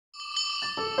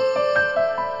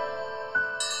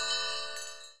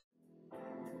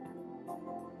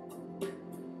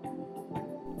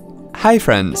Hi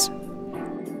friends!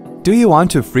 Do you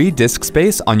want to free disk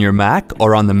space on your Mac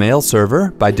or on the mail server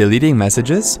by deleting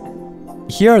messages?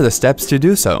 Here are the steps to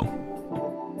do so.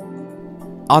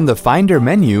 On the Finder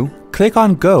menu, click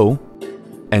on Go,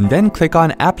 and then click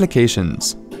on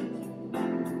Applications.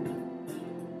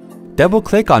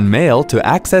 Double-click on Mail to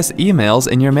access emails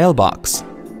in your mailbox.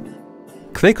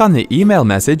 Click on the email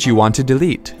message you want to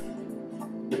delete.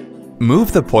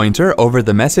 Move the pointer over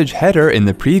the message header in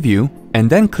the preview and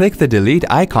then click the delete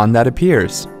icon that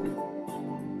appears.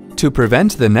 To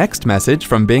prevent the next message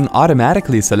from being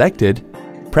automatically selected,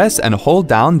 press and hold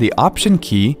down the Option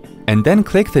key and then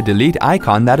click the delete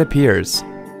icon that appears.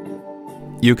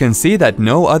 You can see that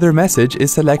no other message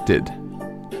is selected.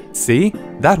 See?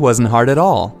 That wasn't hard at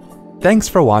all. Thanks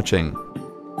for watching.